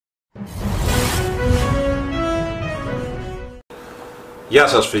Γεια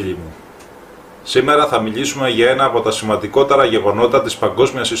σας φίλοι μου. Σήμερα θα μιλήσουμε για ένα από τα σημαντικότερα γεγονότα της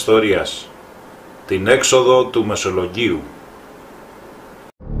παγκόσμιας ιστορίας, την έξοδο του Μεσολογγίου.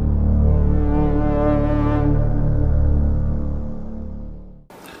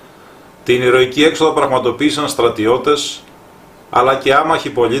 Την ηρωική έξοδο πραγματοποίησαν στρατιώτες αλλά και άμαχοι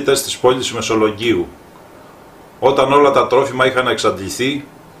πολίτες της πόλης Μεσολογγίου, όταν όλα τα τρόφιμα είχαν εξαντληθεί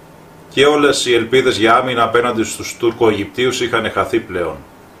και όλες οι ελπίδες για άμυνα απέναντι στους Τουρκο-Αιγυπτίους είχαν χαθεί πλέον.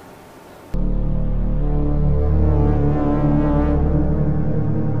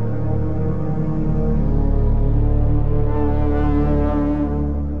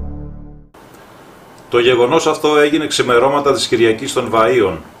 Το γεγονός αυτό έγινε ξημερώματα της Κυριακής των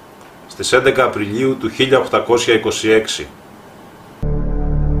Βαΐων, στις 11 Απριλίου του 1826.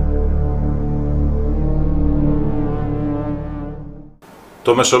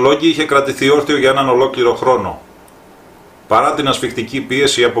 Το Μεσολόγγι είχε κρατηθεί όρθιο για έναν ολόκληρο χρόνο, παρά την ασφικτική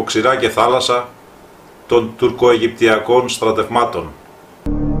πίεση από ξηρά και θάλασσα των τουρκο-αιγυπτιακών στρατευμάτων.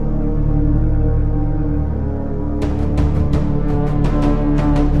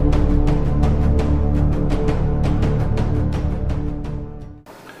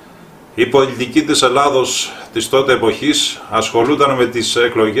 Η πολιτική της Ελλάδος της τότε εποχής ασχολούνταν με τις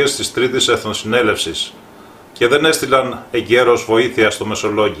εκλογές της Τρίτης Εθνοσυνέλευσης και δεν έστειλαν εγκαίρως βοήθεια στο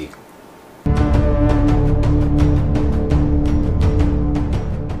Μεσολόγγι.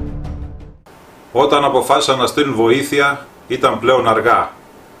 Όταν αποφάσισαν να στείλουν βοήθεια ήταν πλέον αργά.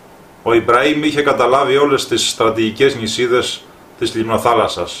 Ο Ιμπραήμ είχε καταλάβει όλες τις στρατηγικές νησίδες της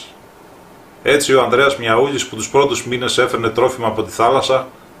λιμνοθάλασσας. Έτσι ο Ανδρέας Μιαούλης, που τους πρώτους μήνες έφερνε τρόφιμα από τη θάλασσα,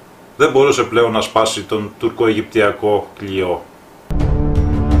 δεν μπορούσε πλέον να σπάσει τον τουρκο-αιγυπτιακό κλειό.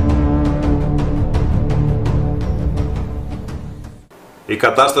 Η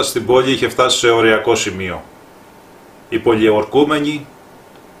κατάσταση στην πόλη είχε φτάσει σε οριακό σημείο. Οι πολιορκούμενοι,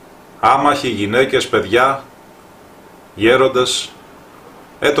 άμαχοι, γυναίκες, παιδιά, γέροντες,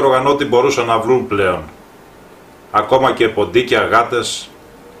 έτρωγαν ό,τι μπορούσαν να βρουν πλέον. Ακόμα και ποντίκια, γάτες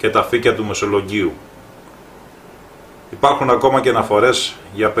και τα φύκια του Μεσολογγίου. Υπάρχουν ακόμα και αναφορές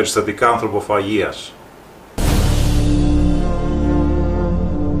για περιστατικά ανθρωποφαγίας.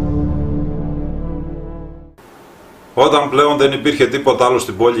 Όταν πλέον δεν υπήρχε τίποτα άλλο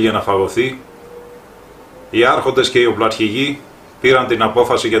στην πόλη για να φαγωθεί, οι άρχοντες και οι οπλαρχηγοί πήραν την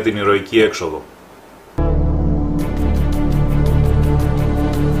απόφαση για την ηρωική έξοδο.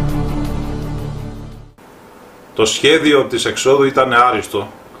 Το σχέδιο της εξόδου ήταν άριστο,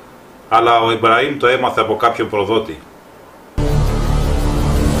 αλλά ο Ιμπραήμ το έμαθε από κάποιον προδότη.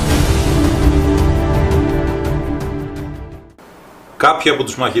 Κάποιοι από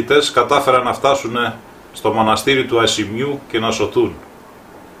τους μαχητές κατάφεραν να φτάσουν στο μοναστήρι του Ασημιού και να σωθούν,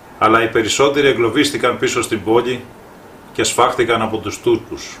 αλλά οι περισσότεροι εγκλωβίστηκαν πίσω στην πόλη και σφάχτηκαν από τους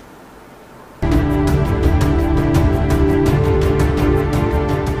Τούρκους.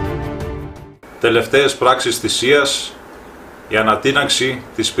 Τελευταίες πράξεις θυσίας, η ανατείναξη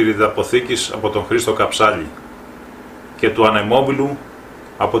της πυρηδαποθήκης από τον Χρήστο Καψάλη και του ανεμόμυλου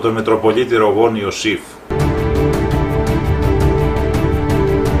από τον Μητροπολίτη Ρωγών Ιωσήφ.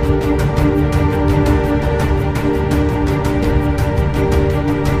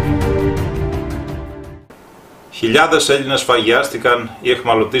 Χιλιάδες Έλληνες φαγιάστηκαν ή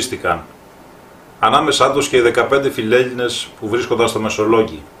εχμαλωτίστηκαν, ανάμεσά τους και οι 15 φιλέλληνες που βρίσκονταν στο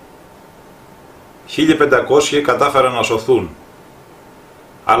Μεσολόγγι. 1500 κατάφεραν να σωθούν,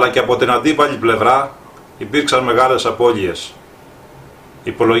 αλλά και από την αντίπαλη πλευρά υπήρξαν μεγάλες απώλειες.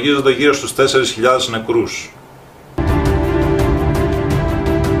 Υπολογίζονται γύρω στους 4.000 νεκρούς.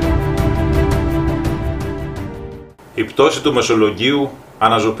 Η πτώση του Μεσολογγίου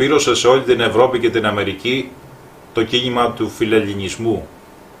αναζωπήρωσε σε όλη την Ευρώπη και την Αμερική το κίνημα του φιλελληνισμού,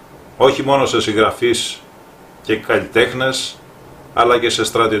 όχι μόνο σε συγγραφείς και καλλιτέχνες, αλλά και σε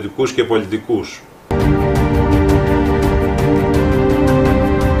στρατιωτικούς και πολιτικούς.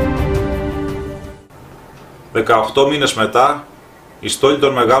 «18 μήνες μετά, οι στόλοι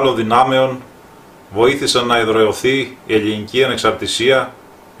των μεγάλων δυνάμεων βοήθησαν να εδραιωθεί η ελληνική ανεξαρτησία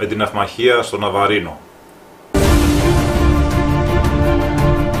με την αυμαχία στο Ναβαρίνο.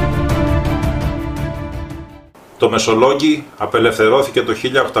 Το Μεσολόγγι απελευθερώθηκε το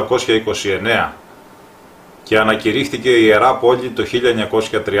 1829 και ανακηρύχθηκε η Ιερά Πόλη το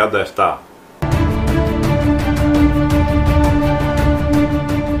 1937.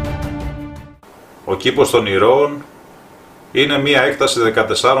 Ο κήπος των Ηρώων είναι μία έκταση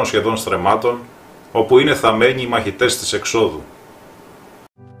 14 σχεδόν στρεμμάτων, όπου είναι θαμμένοι οι μαχητές της εξόδου.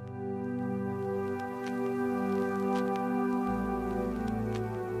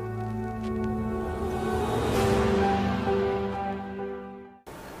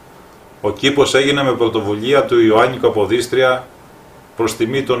 Ο κήπος έγινε με πρωτοβουλία του Ιωάννη Καποδίστρια προς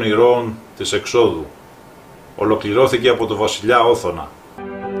τιμή των ηρώων της Εξόδου. Ολοκληρώθηκε από τον βασιλιά Όθωνα.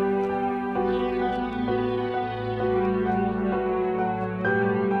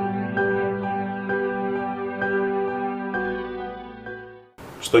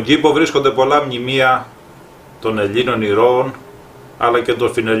 Στον κήπο βρίσκονται πολλά μνημεία των Ελλήνων ηρώων αλλά και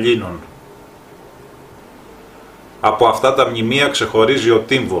των Φινελλήνων. Από αυτά τα μνημεία ξεχωρίζει ο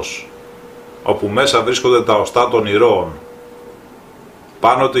τύμβος, όπου μέσα βρίσκονται τα οστά των ηρώων.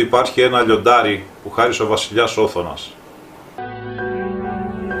 Πάνω του υπάρχει ένα λιοντάρι που χάρισε ο βασιλιάς Όθωνας.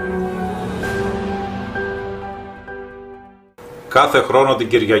 Κάθε χρόνο την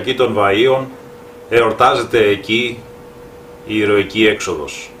Κυριακή των Βαΐων εορτάζεται εκεί η ηρωική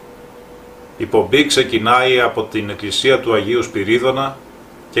έξοδος. Η πομπή ξεκινάει από την εκκλησία του Αγίου Σπυρίδωνα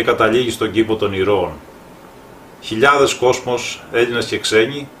και καταλήγει στον κήπο των Ηρώων. Χιλιάδες κόσμος, Έλληνες και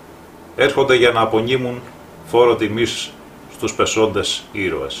ξένοι, έρχονται για να απονείμουν φόρο τιμής στους πεσόντες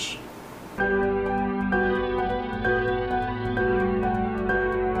ήρωες.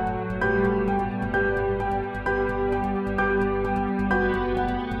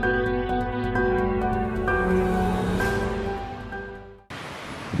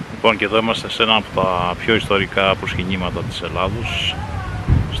 Λοιπόν, και εδώ είμαστε σε ένα από τα πιο ιστορικά προσκυνήματα της Ελλάδος,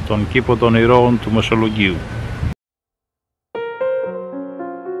 στον κήπο των Ηρώων του Μεσολογγίου.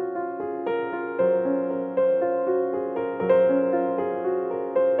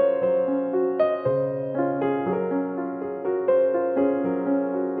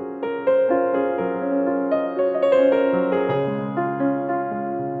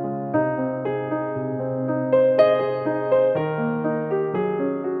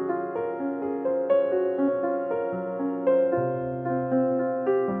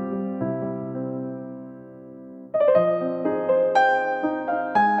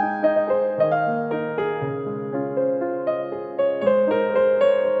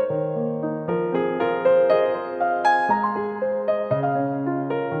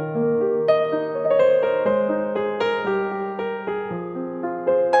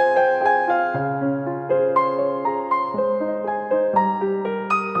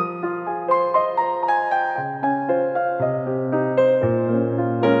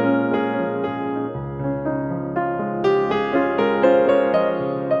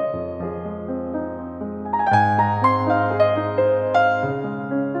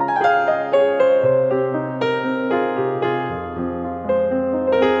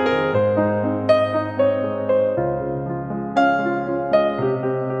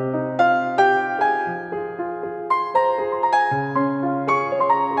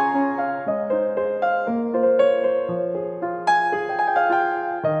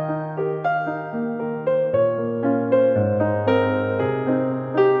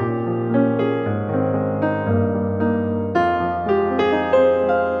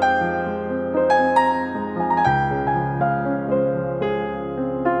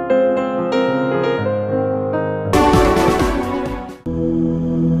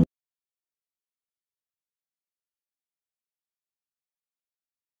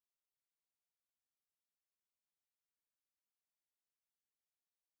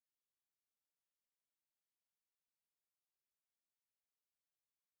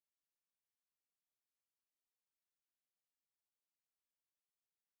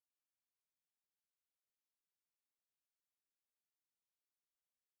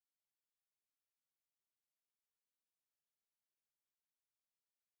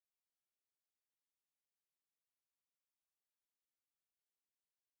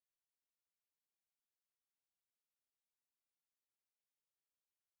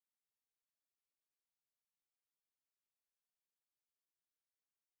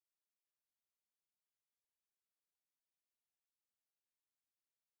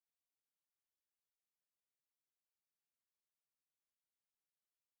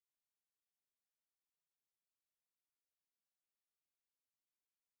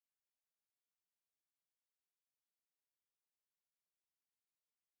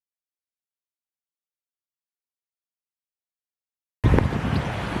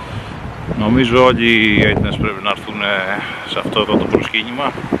 Νομίζω όλοι οι Έλληνες πρέπει να έρθουν σε αυτό εδώ το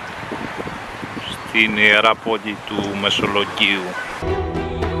προσκύνημα, στην Ιερά Πόλη του Μεσολογγίου.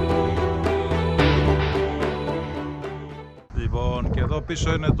 Λοιπόν, και εδώ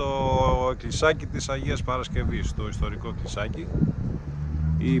πίσω είναι το εκκλησάκι της Αγίας Παρασκευής, το ιστορικό εκκλησάκι,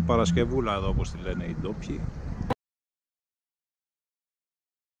 η Παρασκευούλα εδώ όπως τη λένε οι ντόπιοι.